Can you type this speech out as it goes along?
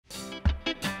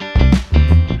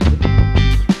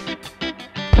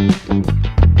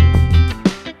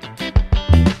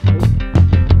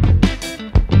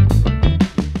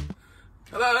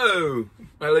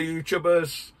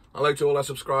YouTubers, hello to all our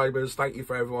subscribers. Thank you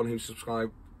for everyone who's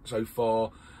subscribed so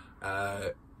far.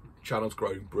 Channel's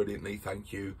growing brilliantly,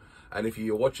 thank you. And if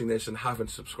you're watching this and haven't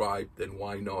subscribed, then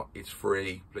why not? It's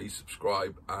free. Please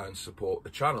subscribe and support the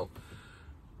channel.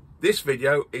 This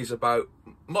video is about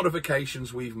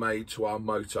modifications we've made to our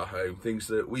motorhome, things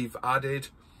that we've added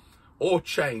or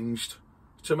changed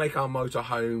to make our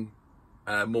motorhome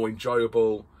more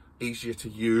enjoyable, easier to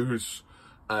use,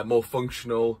 more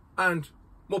functional and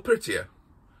more prettier,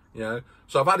 you know.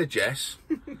 So I've added Jess.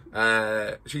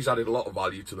 She's added a lot of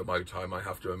value to the motorhome, I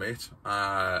have to admit,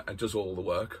 and does all the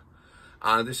work.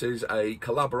 And this is a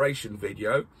collaboration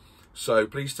video, so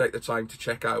please take the time to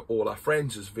check out all our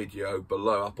friends' video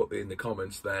below. I'll put in the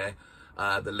comments there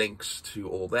the links to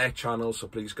all their channels, so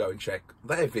please go and check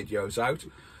their videos out.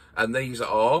 And these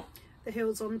are The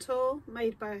Hills on Tour,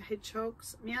 Made by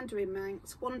Hedgehogs, Meandering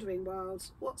Manx, Wandering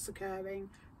Wilds, What's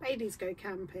Occurring, Baileys Go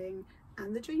Camping,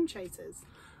 and The Dream Chasers.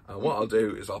 And what I'll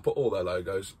do is I'll put all their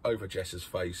logos over Jess's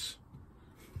face.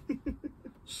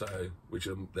 So,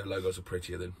 their logos are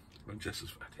prettier than Jess's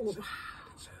face. I didn't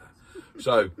say that.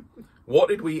 So, what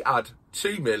did we add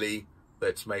to Millie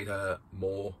that's made her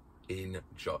more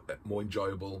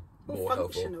enjoyable, more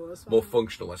helpful, well. More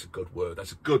functional? That's a good word.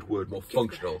 That's a good word. More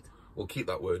functional. We'll keep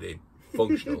that word in.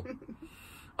 Functional.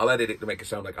 I'll edit it to make it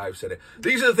sound like I've said it.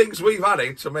 These are the things we've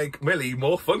added to make Millie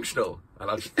more functional. And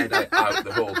I'll just edit out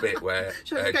the whole bit where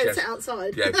Jess,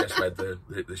 outside? Yeah, Jess read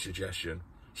the suggestion.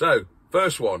 So,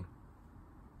 first one.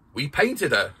 We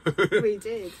painted her. We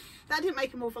did. That didn't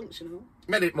make her more functional.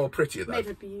 Made it more prettier though. Made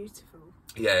her beautiful.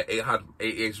 Yeah, it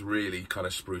is really kind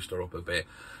of spruced her up a bit.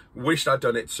 Wished I'd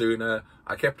done it sooner.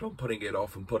 I kept on putting it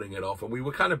off, and we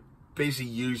were kind of busy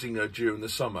using her during the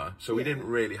summer, so we didn't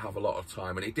really have a lot of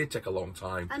time, and it did take a long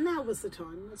time. And now was the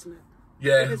time, wasn't it?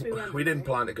 Yeah, we didn't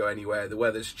plan to go anywhere. The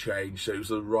weather's changed, so it was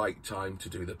the right time to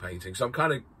do the painting. So I'm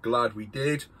kind of glad we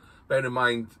did. Bearing in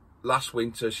mind, last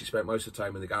winter she spent most of the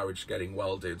time in the garage getting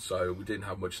welded, so we didn't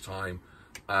have much time.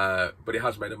 But it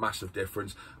has made a massive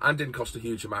difference and didn't cost a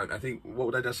huge amount. I think,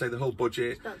 what did I say, the whole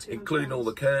budget, including all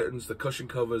the curtains, the cushion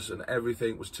covers and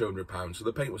everything, was £200. So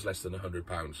the paint was less than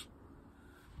 £100.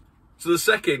 So the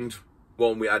second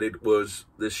one we added was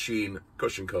the Sheen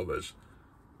cushion covers.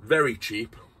 Very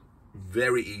cheap,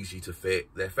 very easy to fit.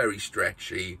 They're very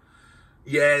stretchy.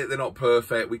 Yeah, they're not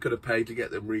perfect. We could have paid to get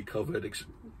them recovered,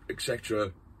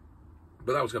 etc.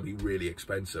 But that was going to be really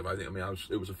expensive. I mean,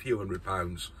 it was a few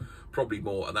 £100, probably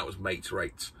more, and that was mate's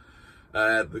rates.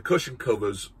 The cushion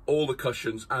covers, all the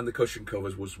cushions and the cushion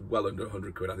covers was well under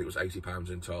 100 quid. I think it was £80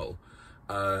 in total.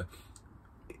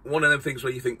 One of them things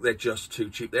where you think they're just too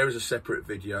cheap. There is a separate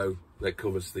video that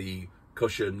covers the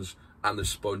cushions and the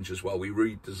sponge as well. We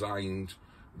redesigned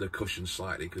the cushions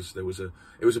slightly because it was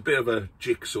a bit of a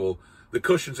jigsaw. The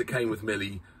cushions that came with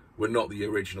Millie were not the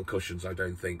original cushions, I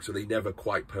don't think, so they never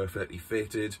quite perfectly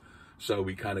fitted. So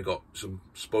we kind of got some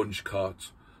sponge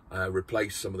cut,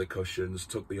 replaced some of the cushions,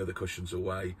 took the other cushions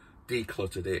away,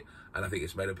 decluttered it, and I think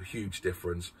it's made a huge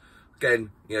difference.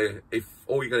 Again, you know, if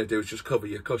all you're going to do is just cover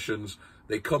your cushions,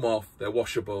 they come off, they're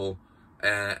washable,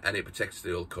 and it protects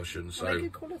the old cushions. So they're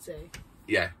good quality.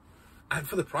 Yeah, and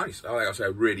for the price, like I say,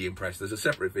 I'm really impressed. There's a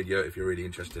separate video if you're really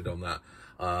interested on that,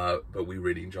 but we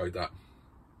really enjoyed that.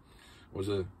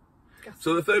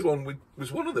 So the third one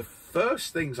was one of the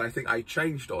first things I think I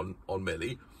changed on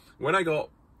Millie. When I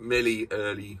got Millie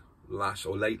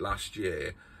late last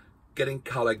year, getting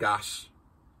colour gas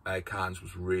cans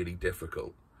was really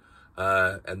difficult,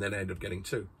 and then I ended up getting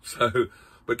two. So,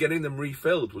 but getting them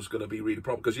refilled was going to be really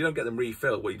problem, because you don't get them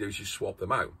refilled. What you do is you swap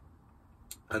them out,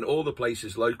 and all the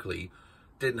places locally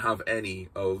didn't have any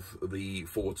of the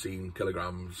 14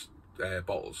 kilograms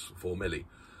bottles for Millie.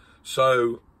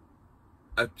 So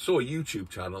I saw a YouTube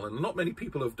channel, and not many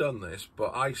people have done this,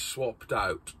 but I swapped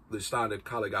out the standard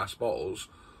colour gas bottles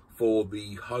for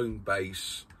the home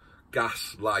base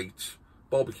gas light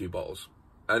barbecue bottles,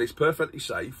 and it's perfectly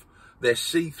safe. They're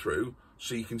see-through,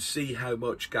 so you can see how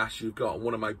much gas you've got. And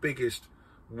one of my biggest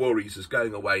worries is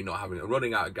going away,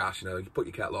 running out of gas. You know, you put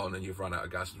your kettle on and you've run out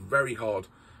of gas. It's very hard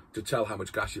to tell how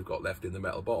much gas you've got left in the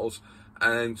metal bottles,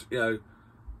 and you know,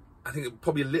 I think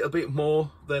probably a little bit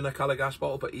more than a colour gas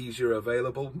bottle, but easier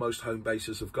available. Most home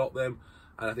bases have got them,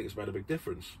 and I think it's made a big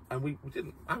difference. And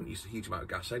I haven't used a huge amount of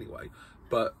gas anyway,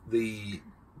 but the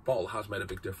bottle has made a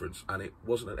big difference, and it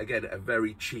wasn't, again, a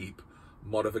very cheap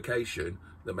modification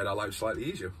that made our lives slightly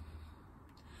easier.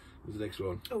 What's the next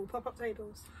one? Oh, pop-up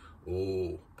tables.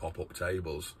 Oh, pop-up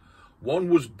tables. One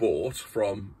was bought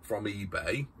from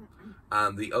eBay,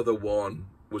 and the other one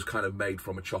was kind of made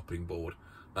from a chopping board.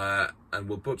 And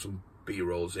we'll put some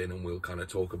B-rolls in and we'll kind of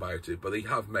talk about it. But they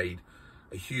have made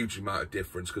a huge amount of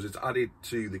difference because it's added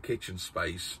to the kitchen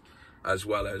space as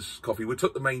well as coffee. We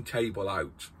took the main table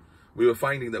out. We were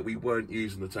finding that we weren't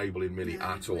using the table in Millie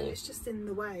at all. It's just in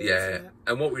the way. Yeah, Isn't it?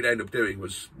 and what we'd end up doing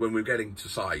was when we were getting to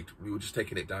site, we were just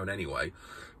taking it down anyway.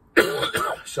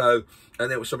 So,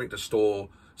 and there was something to store,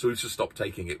 so we just stopped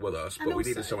taking it with us. And but we also,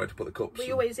 needed somewhere to put the cups.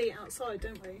 We always eat outside,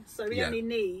 don't we? So we only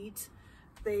need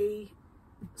the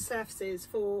surfaces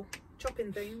for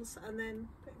chopping things and then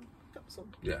putting cups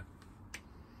on. Yeah.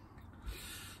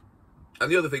 And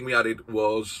the other thing we added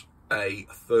was a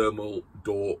thermal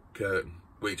door curtain,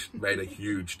 which made a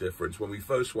huge difference. When we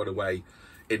first went away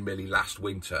in Millie last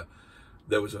winter,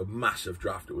 there was a massive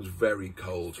draft. It was very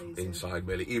cold inside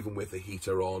Millie, even with the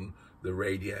heater on, the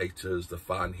radiators, the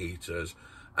fan heaters.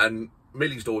 And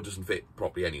Millie's door doesn't fit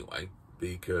properly anyway,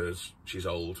 because she's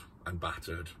old and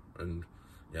battered and,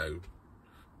 you know,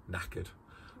 knackered.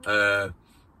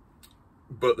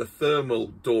 But the thermal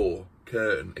door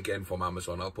curtain, again from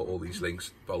Amazon, I'll put all these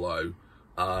links below,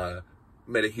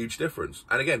 made a huge difference.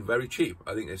 And again, very cheap.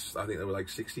 I think they were like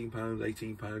 £16,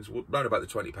 £18, around about the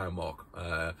 £20 mark.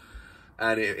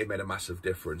 And it made a massive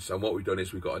difference. And what we've done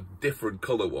is we've got a different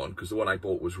colour one, because the one I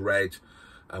bought was red,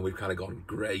 and we've kind of gone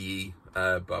grey-y,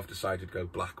 but I've decided to go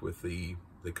black with the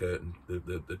curtain,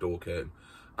 the door curtain,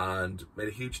 and made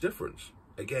a huge difference.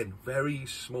 Again, very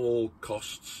small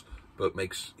costs, but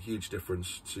makes a huge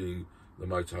difference to the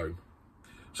motorhome.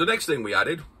 So next thing we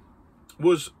added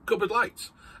was cupboard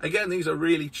lights. Again, these are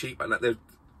really cheap, and they've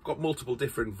got multiple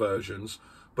different versions,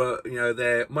 but you know,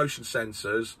 they're motion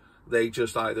sensors. They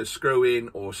just either screw in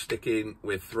or stick in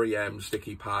with 3M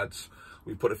sticky pads.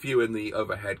 We put a few in the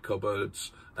overhead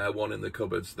cupboards, one in the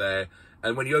cupboards there,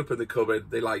 and when you open the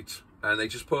cupboard, they light, and they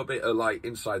just put a bit of light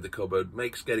inside the cupboard,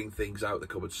 makes getting things out of the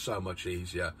cupboard so much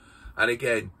easier. And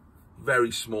again,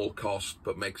 very small cost,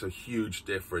 but makes a huge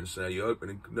difference. Now you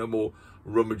open, no more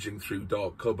rummaging through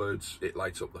dark cupboards, it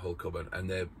lights up the whole cupboard, and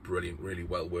they're brilliant, really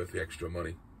well worth the extra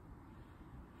money.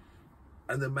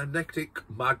 And the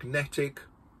magnetic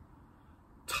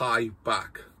tie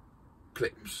back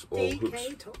clips or hooks.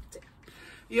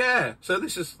 Yeah, so I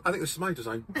think this is my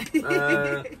design.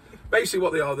 Basically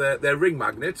what they are, they're ring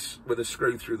magnets with a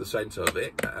screw through the centre of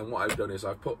it, and what I've done is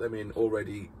I've put them in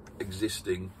already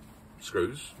existing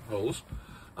holes,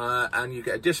 and you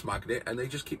get a disc magnet, and they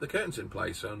just keep the curtains in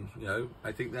place. And you know,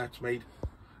 I think that's made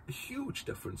a huge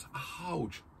difference,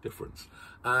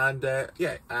 and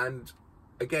yeah, and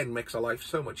again, makes our life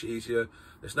so much easier.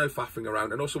 There's no faffing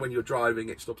around, and also when you're driving,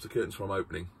 it stops the curtains from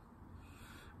opening.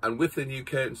 And with the new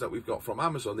curtains that we've got from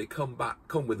Amazon, they come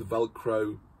with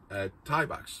Velcro tie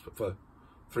backs for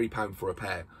 £3 for a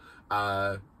pair,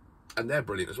 and they're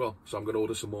brilliant as well. So I'm going to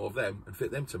order some more of them and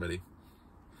fit them to Millie.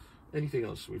 Anything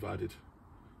else we've added?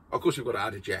 Of course, we've got to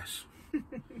add a Jess,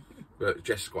 but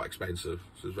Jess is quite expensive,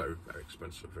 so it's very, very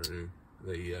expensive.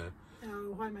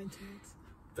 High maintenance.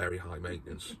 Very high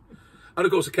maintenance. And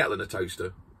of course, a kettle and a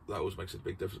toaster. That always makes a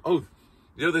big difference. Oh,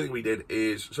 the other thing we did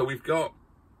is, so we've got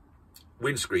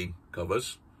windscreen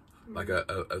covers, like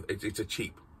it's a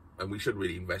cheap, and we should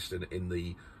really invest in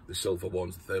the silver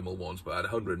ones, the thermal ones, but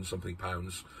at £100 and something,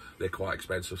 they're quite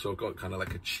expensive. So I've got kind of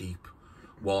like a cheap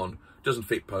one. Doesn't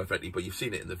fit perfectly, but you've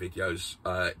seen it in the videos.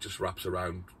 It just wraps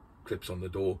around, clips on the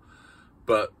door.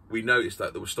 But we noticed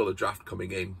that there was still a draft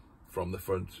coming in from the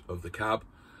front of the cab.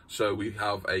 So we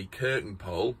have a curtain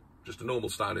pole, just a normal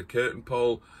standard curtain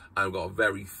pole, and we've got a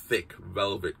very thick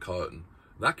velvet curtain.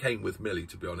 That came with Millie,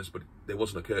 to be honest, but there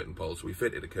wasn't a curtain pole, so we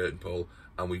fitted a curtain pole,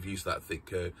 and we've used that thick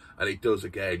curtain. And it does,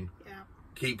 again,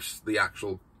 keeps the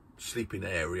actual sleeping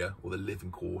area, or the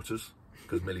living quarters,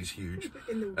 because Millie's huge,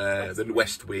 the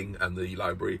West Wing and the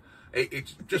library.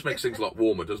 It just makes things a lot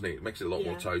warmer, doesn't it? It makes it a lot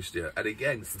more toastier. And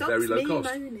again, very low cost.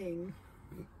 Moaning.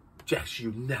 Jess,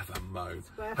 you never moan.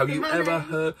 Have you ever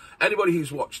heard anybody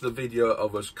who's watched the video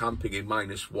of us camping in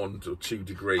 -1 to 2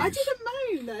 degrees? I didn't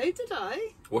moan though, did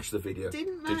I? Watch the video.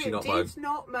 Didn't moan. Did she not moan? Did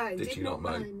not moan. Did she not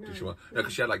moan? No. Did she moan? No,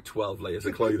 because she had like 12 layers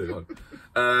of clothing on.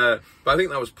 But I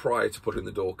think that was prior to putting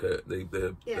the door curtain,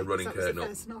 the running curtain up.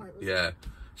 Yeah.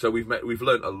 So we've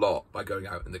learnt a lot by going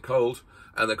out in the cold,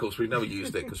 and of course we've never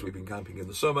used it because we've been camping in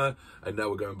the summer, and now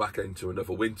we're going back into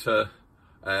another winter.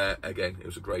 Again, it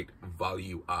was a great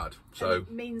value add. So and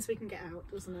it means we can get out,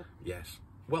 doesn't it? Yes,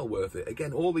 well worth it.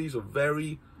 Again, all these are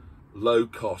very low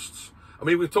costs. I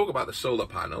mean, we've talked about the solar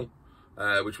panel,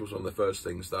 which was one of the first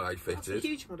things that I fitted. That's a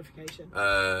huge modification.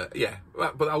 Yeah,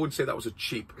 but I wouldn't say that was a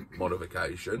cheap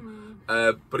modification.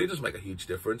 But it does make a huge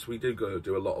difference. We do go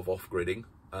do a lot of off-gridding,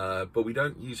 but we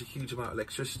don't use a huge amount of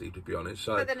electricity, to be honest.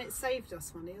 So, but then it saved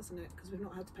us money, hasn't it? Because we've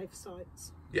not had to pay for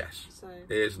sites. Yes, so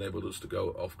it has enabled us to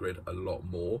go off-grid a lot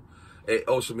more. It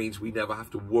also means we never have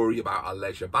to worry about our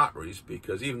leisure batteries,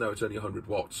 because even though it's only 100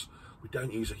 watts, we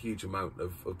don't use a huge amount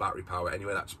of battery power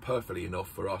anyway. That's perfectly enough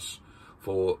for us,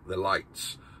 for the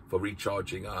lights, for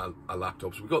recharging our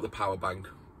laptops. We've got the power bank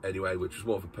anyway, which was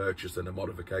more of a purchase than a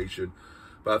modification.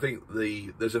 But I think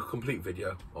there's a complete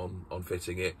video on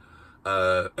fitting it.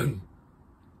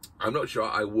 I'm not sure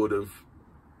I would have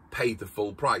paid the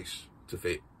full price to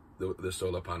fit the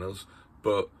solar panels,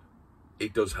 but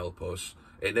it does help us.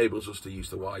 It enables us to use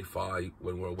the Wi-Fi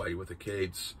when we're away with the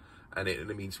kids, and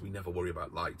it means we never worry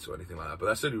about lights or anything like that. But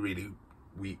that's only really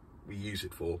we use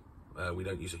it for. We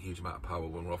don't use a huge amount of power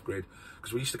when we're off grid,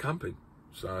 because we're used to camping.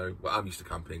 So, well, I'm used to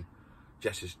camping.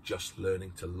 Jess is just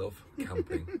learning to love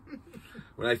camping.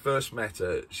 When I first met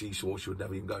her, she swore she would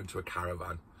never even go into a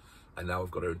caravan, and now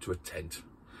I've got her into a tent.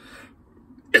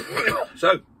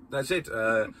 So that's it.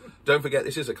 Don't forget,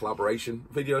 this is a collaboration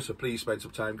video, so please spend some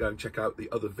time going check out the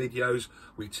other videos.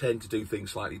 We tend to do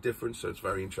things slightly different, so it's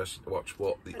very interesting to watch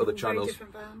what the other channels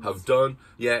have done.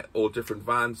 Yeah, all different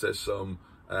vans. There's some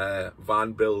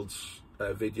van builds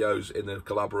videos in the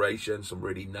collaboration, some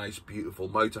really nice beautiful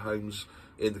motorhomes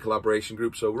in the collaboration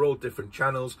group. So we're all different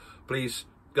channels. Please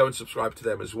go and subscribe to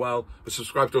them as well, but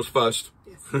subscribe to us first.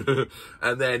 Yes.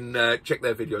 And then check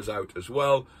their videos out as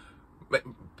well.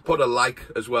 Put a like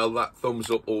as well. That thumbs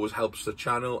up always helps the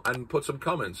channel. And put some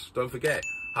comments. Don't forget,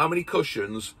 how many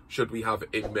cushions should we have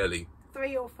in Millie?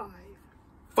 3 or 5.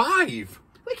 5?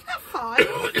 We can have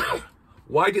 5.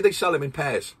 Why do they sell them in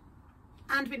pairs?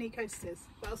 And we need coasters.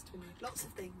 What else do we need? Lots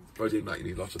of things. I do like you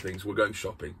need lots of things. We're going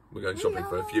shopping. We're going shopping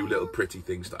for a few little pretty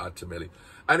things to add to Millie.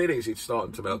 And it's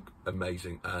starting to look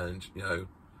amazing. And, you know,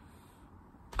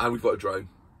 and we've got a drone.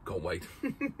 Can't wait.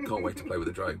 Can't wait to play with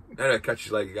the drone. Anyway, catch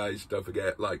you later, guys. Don't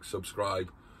forget, like,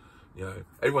 subscribe. You know,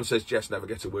 everyone says Jess never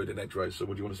gets a word in edgeways, so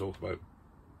what do you want to talk about?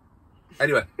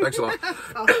 Anyway, thanks a lot.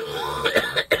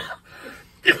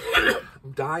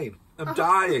 I'm dying. I'm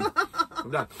dying.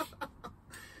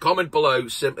 Comment below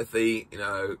sympathy, you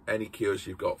know, any cures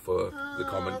you've got for the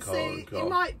common cold. It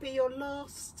might be your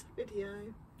last video.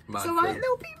 Man so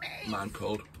it'll be me. Man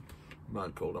cold.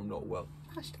 Man cold. I'm not well.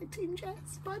 Hashtag Team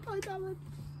Jess. Bye bye, Darren.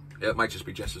 Yeah, it might just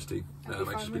be Jess's team. It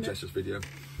might just be Jess's video.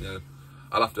 Yeah,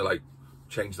 I'll have to like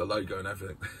change the logo and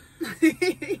everything.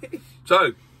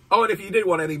 So, oh, and if you do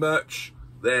want any merch,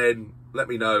 then let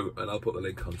me know and I'll put the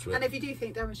link onto it. And if you do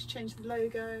think Darren should change the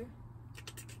logo,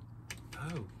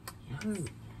 no.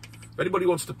 If anybody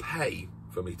wants to pay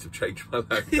for me to change my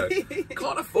logo,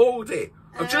 can't afford it.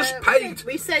 I've just paid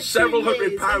several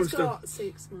 £100s. He's got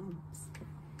 6 months.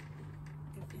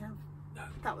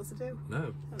 That was the deal.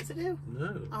 No. That was the deal.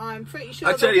 No. I'm pretty sure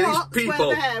I tell you, the these people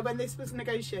were there when this was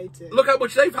negotiated. Look how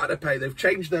much they've had to pay. They've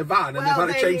changed their van and they've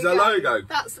had to change their logo.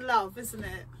 That's love, isn't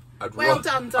it? I'd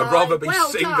rather be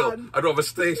single. Done. I'd rather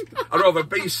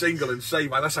be single and save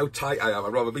money. That's how tight I am.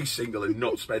 I'd rather be single and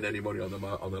not spend any money on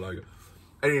the logo.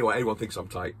 Anyway, anyone thinks I'm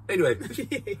tight. Anyway,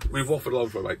 we've waffled along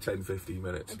for about 10-15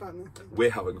 minutes.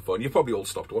 We're having fun. You've probably all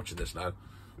stopped watching this now.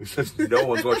 It's just no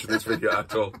one's watching this video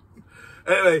at all.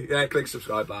 Anyway, yeah, click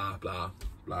subscribe, blah, blah,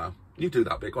 blah. You do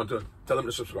that bit. Go on, tell them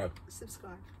to subscribe.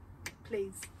 Subscribe,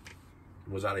 please.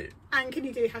 Was that it? And can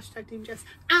you do hashtag Team Jess?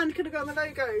 And can I go on the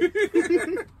logo?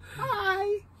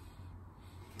 Bye.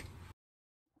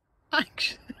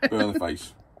 Action. Put on the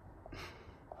face.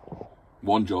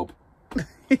 One job.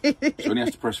 She only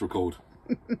has to press record.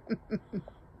 The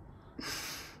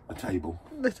table.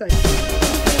 The table.